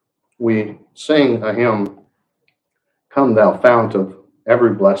 We sing a hymn, Come Thou Fount of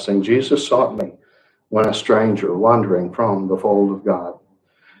Every Blessing. Jesus sought me when a stranger wandering from the fold of God.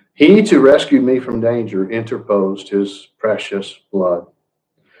 He, to rescue me from danger, interposed his precious blood.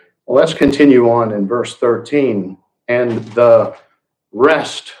 Well, let's continue on in verse 13. And the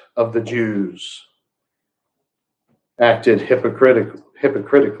rest of the Jews acted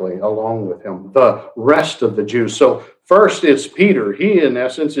hypocritically along with him. The rest of the Jews. So first it's Peter. He, in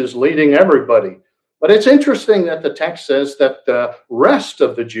essence, is leading everybody. But it's interesting that the text says that the rest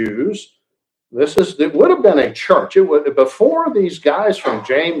of the Jews, it would have been a church. Before these guys from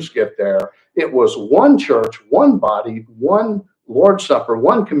James get there, it was one church, one body, one Lord's Supper,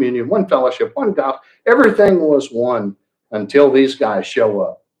 one communion, one fellowship, one gospel. Everything was one until these guys show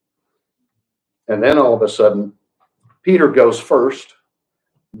up. And then all of a sudden, Peter goes first,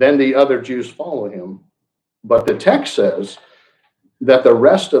 then the other Jews follow him. But the text says that the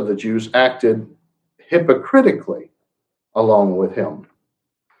rest of the Jews acted hypocritically along with him.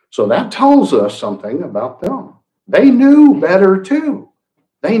 So that tells us something about them. They knew better too.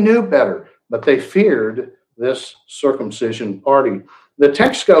 They knew better, but they feared this circumcision party. The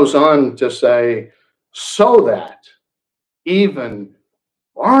text goes on to say, so that even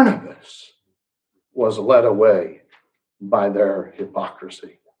Barnabas was led away by their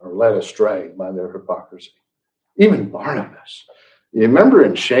hypocrisy, or led astray by their hypocrisy. Even Barnabas. You remember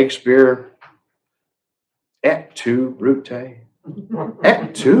in Shakespeare, et tu, Brute?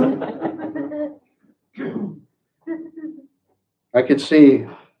 Et tu? I could see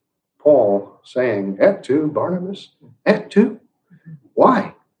Paul saying, et tu, Barnabas? Et tu?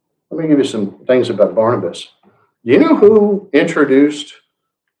 Why? Let me give you some things about Barnabas. Do you know who introduced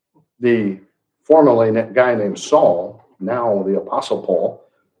the formerly guy named Saul, now the Apostle Paul?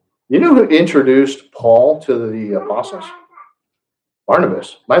 You know who introduced Paul to the apostles?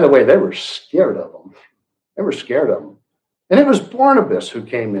 Barnabas. By the way, they were scared of him. They were scared of him. And it was Barnabas who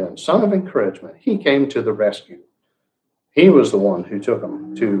came in, son of encouragement. He came to the rescue. He was the one who took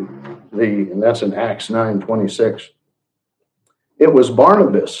them to and that's in Acts 9:26. It was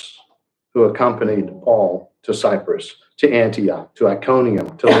Barnabas who accompanied Paul to Cyprus, to Antioch, to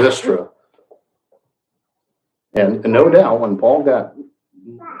Iconium, to Lystra. And no doubt when Paul got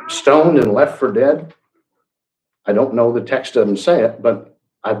stoned and left for dead, I don't know, the text doesn't say it, but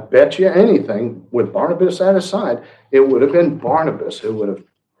I bet you anything, with Barnabas at his side, it would have been Barnabas who would have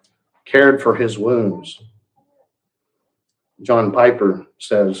cared for his wounds. John Piper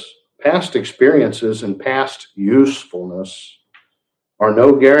says, past experiences and past usefulness are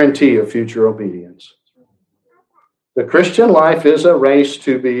no guarantee of future obedience. The Christian life is a race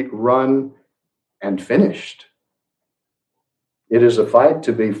to be run and finished. It is a fight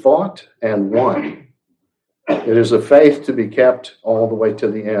to be fought and won. It is a faith to be kept all the way to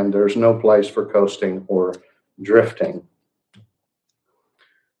the end. There's no place for coasting or drifting.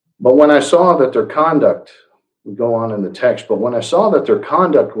 But when I saw that their conduct, we go on in the text, but when I saw that their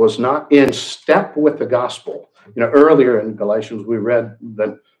conduct was not in step with the gospel, earlier in Galatians, we read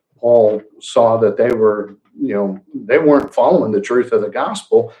that Paul saw that they weren't following the truth of the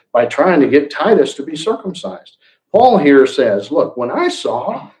gospel by trying to get Titus to be circumcised. Paul here says, look, when I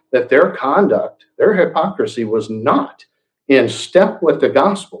saw that their conduct, their hypocrisy was not in step with the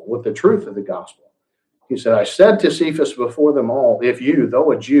gospel, with the truth of the gospel. He said, I said to Cephas before them all, if you,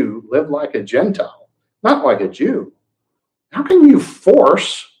 though a Jew, live like a Gentile, not like a Jew, how can you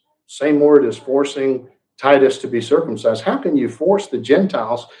force, same word as forcing Titus to be circumcised, how can you force the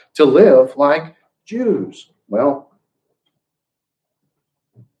Gentiles to live like Jews? Well,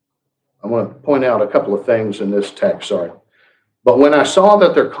 I want to point out a couple of things in this text, sorry. But when I saw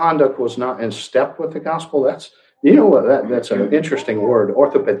that their conduct was not in step with the gospel, that's an interesting word,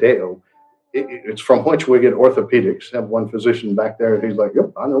 orthopedeo. It's from which we get orthopedics. I have one physician back there, and he's like,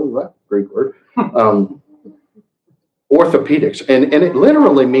 yep, I know that Greek word. Orthopedics. And it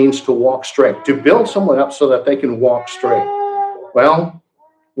literally means to walk straight, to build someone up so that they can walk straight. Well,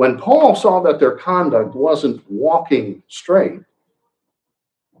 when Paul saw that their conduct wasn't walking straight,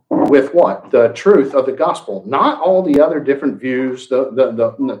 with what? The truth of the gospel, not all the other different views,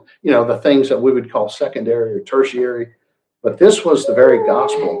 the things that we would call secondary or tertiary, but this was the very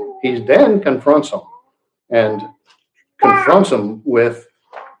gospel. He then confronts them with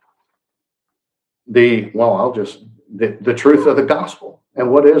the truth of the gospel.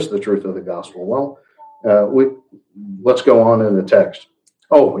 And what is the truth of the gospel? Well, let's go on in the text.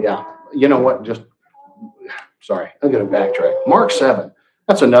 Oh yeah, you know what? I'm going to backtrack. Mark 7.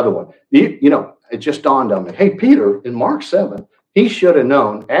 That's another one. It just dawned on me. Hey, Peter, in Mark 7, he should have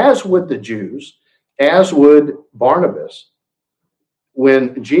known, as would the Jews, as would Barnabas,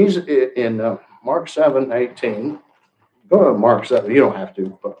 when Jesus, in Mark 7:18, go to Mark 7, you don't have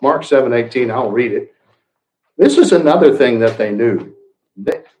to, but Mark 7:18, I'll read it. This is another thing that they knew.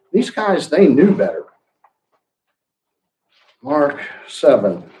 These guys, they knew better. Mark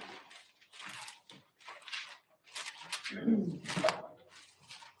 7.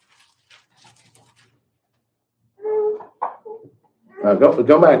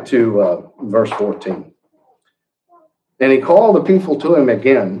 Go back to verse 14. And he called the people to him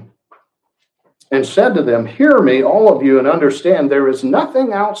again and said to them, hear me, all of you, and understand there is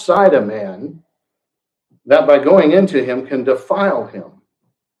nothing outside a man that by going into him can defile him.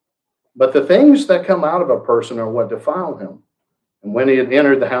 But the things that come out of a person are what defile him. And when he had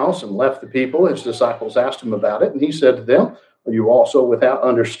entered the house and left the people, his disciples asked him about it. And he said to them, are you also without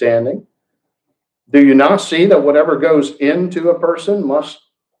understanding? Do you not see that whatever goes into a person must,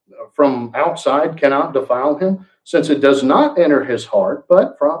 from outside, cannot defile him, since it does not enter his heart,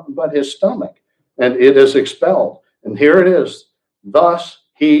 but his stomach, and it is expelled? And here it is. Thus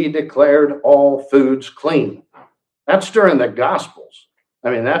he declared all foods clean. That's during the Gospels.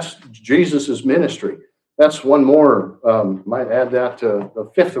 I mean, that's Jesus's ministry. That's one more, might add that to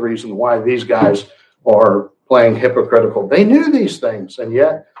the fifth reason why these guys are playing hypocritical. They knew these things, and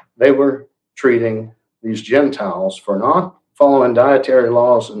yet they were treating these Gentiles for not following dietary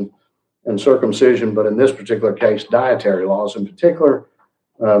laws and circumcision, but in this particular case, dietary laws in particular,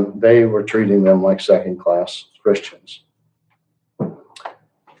 they were treating them like second-class Christians.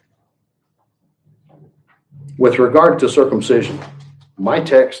 With regard to circumcision,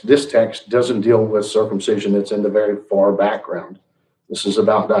 this text doesn't deal with circumcision. It's in the very far background. This is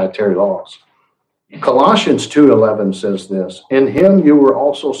about dietary laws. Colossians 2:11 says this, in him you were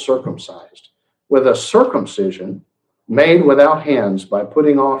also circumcised, with a circumcision made without hands, by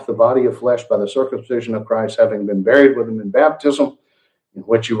putting off the body of flesh by the circumcision of Christ, having been buried with him in baptism, in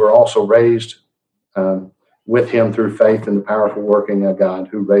which you were also raised with him through faith in the powerful working of God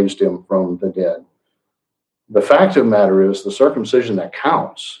who raised him from the dead. The fact of the matter is, the circumcision that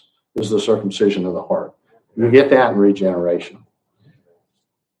counts is the circumcision of the heart. You get that in regeneration.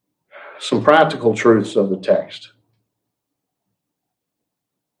 Some practical truths of the text.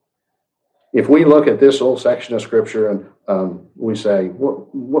 If we look at this whole section of Scripture and we say,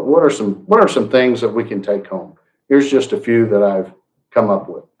 what are some things that we can take home? Here's just a few that I've come up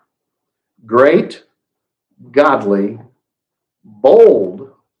with. Great, godly,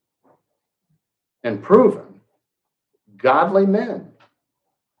 bold, and proven godly men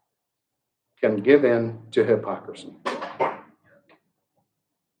can give in to hypocrisy.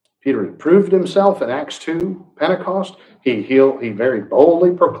 Peter had proved himself in Acts 2, Pentecost. He very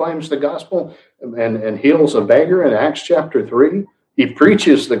boldly proclaims the gospel and heals a beggar in Acts chapter 3. He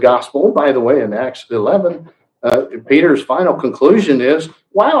preaches the gospel, by the way, in Acts 11. Peter's final conclusion is,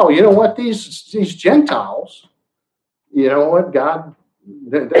 wow, you know what? These Gentiles, you know what? God,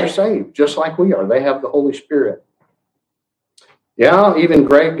 they're saved just like we are. They have the Holy Spirit. Yeah, even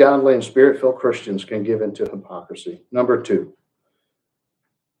great, godly, and spirit-filled Christians can give into hypocrisy. Number 2,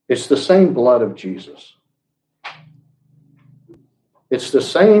 it's the same blood of Jesus. It's the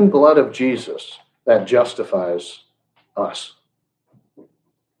same blood of Jesus that justifies us.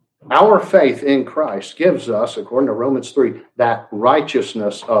 Our faith in Christ gives us, according to Romans 3, that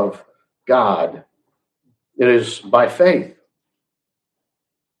righteousness of God. It is by faith.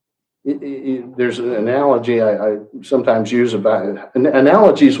 There's an analogy I sometimes use about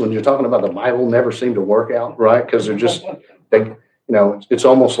analogies when you're talking about the Bible never seem to work out, right? Because they're just, it's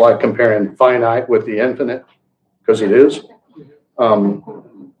almost like comparing finite with the infinite, because it is.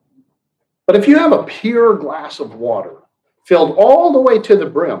 But if you have a pure glass of water filled all the way to the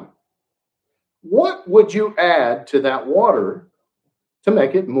brim, what would you add to that water to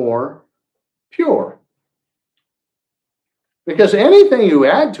make it more pure? Because anything you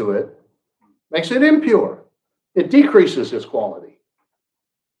add to it makes it impure. It decreases its quality.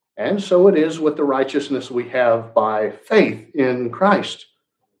 And so it is with the righteousness we have by faith in Christ.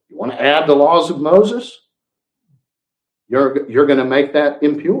 You want to add the laws of Moses? You're going to make that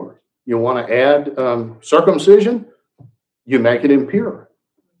impure. You want to add circumcision? You make it impure.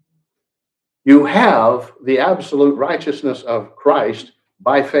 You have the absolute righteousness of Christ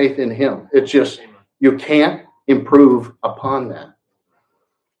by faith in him. It's just, you can't improve upon that.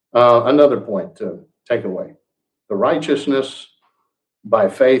 Another point to take away. The righteousness by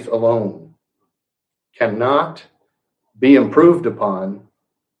faith alone cannot be improved upon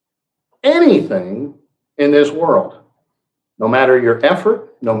anything in this world. No matter your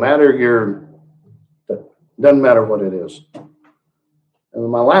effort, no matter doesn't matter what it is. And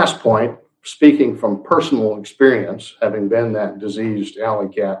my last point, speaking from personal experience, having been that diseased alley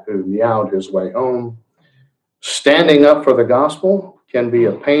cat who meowed his way home, standing up for the gospel can be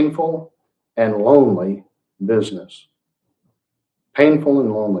a painful and lonely business. Painful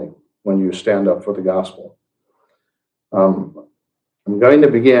and lonely when you stand up for the gospel. I'm going to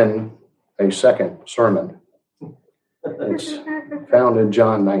begin a second sermon. It's found in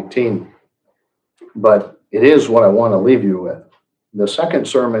John 19, but it is what I want to leave you with. The second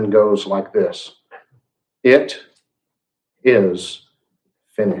sermon goes like this. It is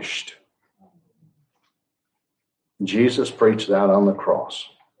finished. Jesus preached that on the cross.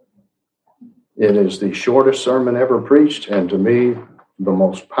 It is the shortest sermon ever preached, and to me, the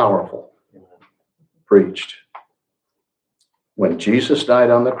most powerful preached. When Jesus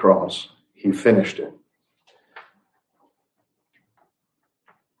died on the cross, he finished it.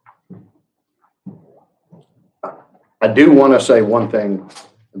 I do want to say one thing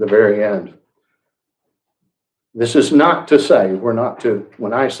at the very end. This is not to say, when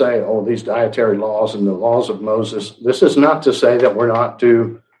I say, these dietary laws and the laws of Moses, this is not to say that we're not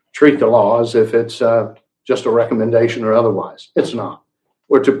to treat the law as if it's just a recommendation or otherwise. It's not.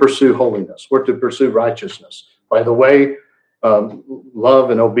 We're to pursue holiness. We're to pursue righteousness. By the way, love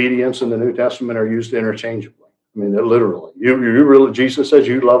and obedience in the New Testament are used interchangeably. I mean, they're literally. You really, Jesus says,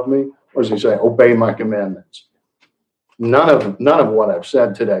 you love me? What does he say? Obey my commandments. None of what I've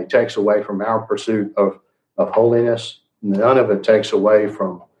said today takes away from our pursuit of holiness. None of it takes away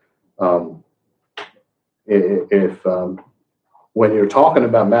from when you're talking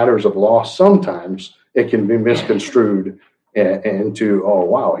about matters of law, sometimes it can be misconstrued into, oh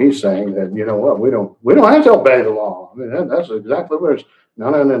wow, he's saying that, you know what, we don't have to obey the law. I mean, that's exactly what it's.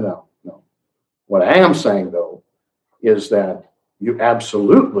 No. What I am saying though is that you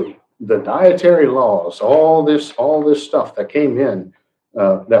absolutely. The dietary laws, all this stuff that came in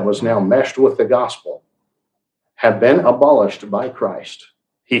that was now meshed with the gospel, have been abolished by Christ.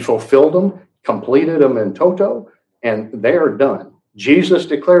 He fulfilled them, completed them in toto, and they are done. Jesus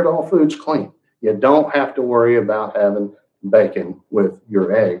declared all foods clean. You don't have to worry about having bacon with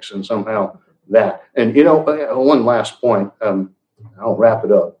your eggs and somehow that. And one last point, I'll wrap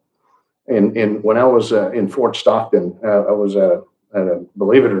it up. And when I was in Fort Stockton, I was at a,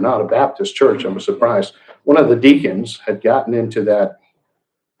 believe it or not, a Baptist church. I was surprised. One of the deacons had gotten into that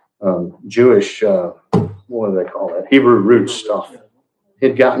Jewish, what do they call it? Hebrew roots stuff.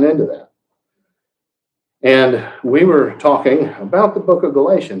 He'd gotten into that. And we were talking about the book of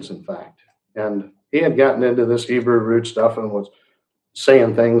Galatians, in fact. And he had gotten into this Hebrew root stuff and was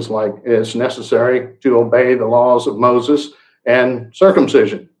saying things like it's necessary to obey the laws of Moses and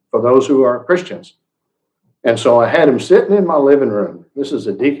circumcision. for those who are Christians. And so I had him sitting in my living room. This is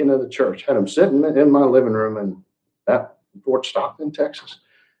a deacon of the church. Had him sitting in my living room in Fort Stockton, Texas.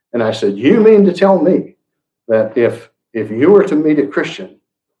 And I said, you mean to tell me that if you were to meet a Christian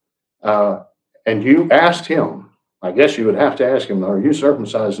and you asked him, I guess you would have to ask him, are you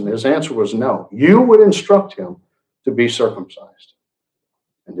circumcised? And his answer was no. You would instruct him to be circumcised.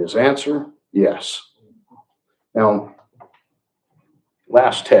 And his answer, yes. Now,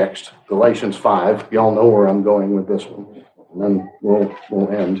 last text, Galatians 5. Y'all know where I'm going with this one. And then we'll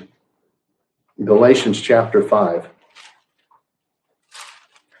end. Galatians chapter 5.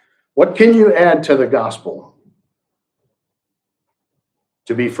 What can you add to the gospel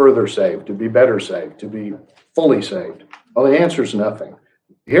to be further saved, to be better saved, to be fully saved? Well, the answer is nothing.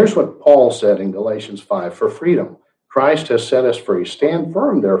 Here's what Paul said in Galatians 5. For freedom, Christ has set us free. Stand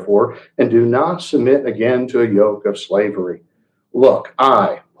firm, therefore, and do not submit again to a yoke of slavery. Look,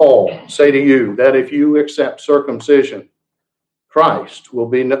 I, Paul, say to you that if you accept circumcision, Christ will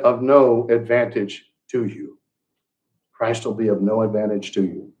be of no advantage to you. Christ will be of no advantage to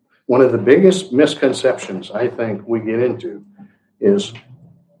you. One of the biggest misconceptions I think we get into is,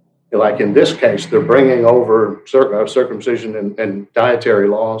 like in this case, they're bringing over circumcision and dietary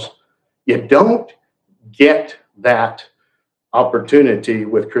laws. You don't get that opportunity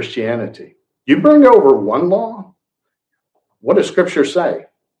with Christianity. You bring over one law, what does Scripture say?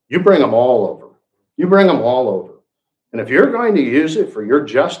 You bring them all over. You bring them all over. And if you're going to use it for your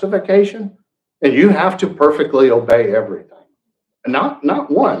justification, then you have to perfectly obey everything. And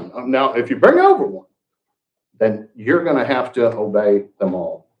not one. Now, if you bring over one, then you're going to have to obey them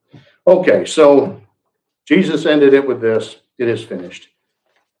all. Okay, so Jesus ended it with this. It is finished.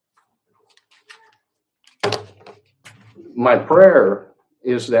 My prayer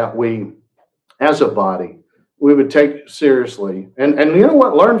is that we, as a body, we would take seriously, and you know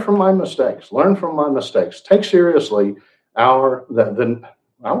what? Learn from my mistakes. Learn from my mistakes. Take seriously I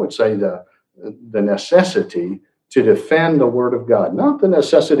would say the necessity to defend the Word of God. Not the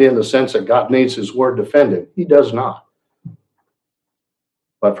necessity in the sense that God needs His Word defended. He does not.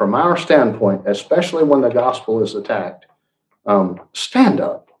 But from our standpoint, especially when the gospel is attacked, stand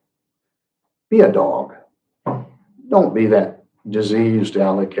up. Be a dog. Don't be that diseased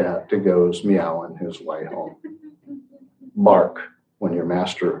alley cat that goes meowing his way home. Bark when your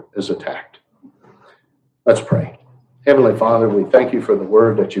master is attacked. Let's pray. Heavenly Father, we thank you for the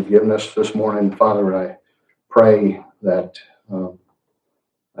word that you've given us this morning. Father, I pray that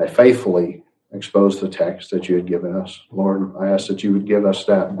I faithfully expose the text that you had given us. Lord, I ask that you would give us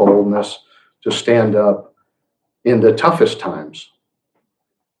that boldness to stand up in the toughest times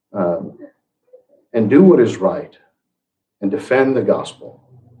and do what is right and defend the gospel.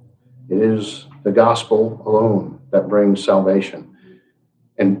 It is the gospel alone that brings salvation.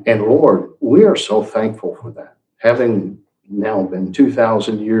 And Lord, we are so thankful for that. Having now been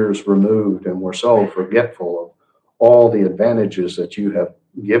 2,000 years removed, and we're so forgetful of all the advantages that you have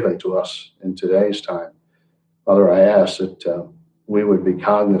given to us in today's time. Father, I ask that we would be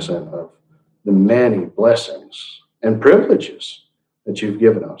cognizant of the many blessings and privileges that you've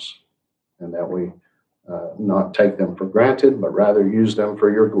given us, and that we not take them for granted, but rather use them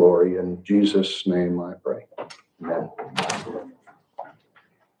for your glory. In Jesus' name I pray. Amen.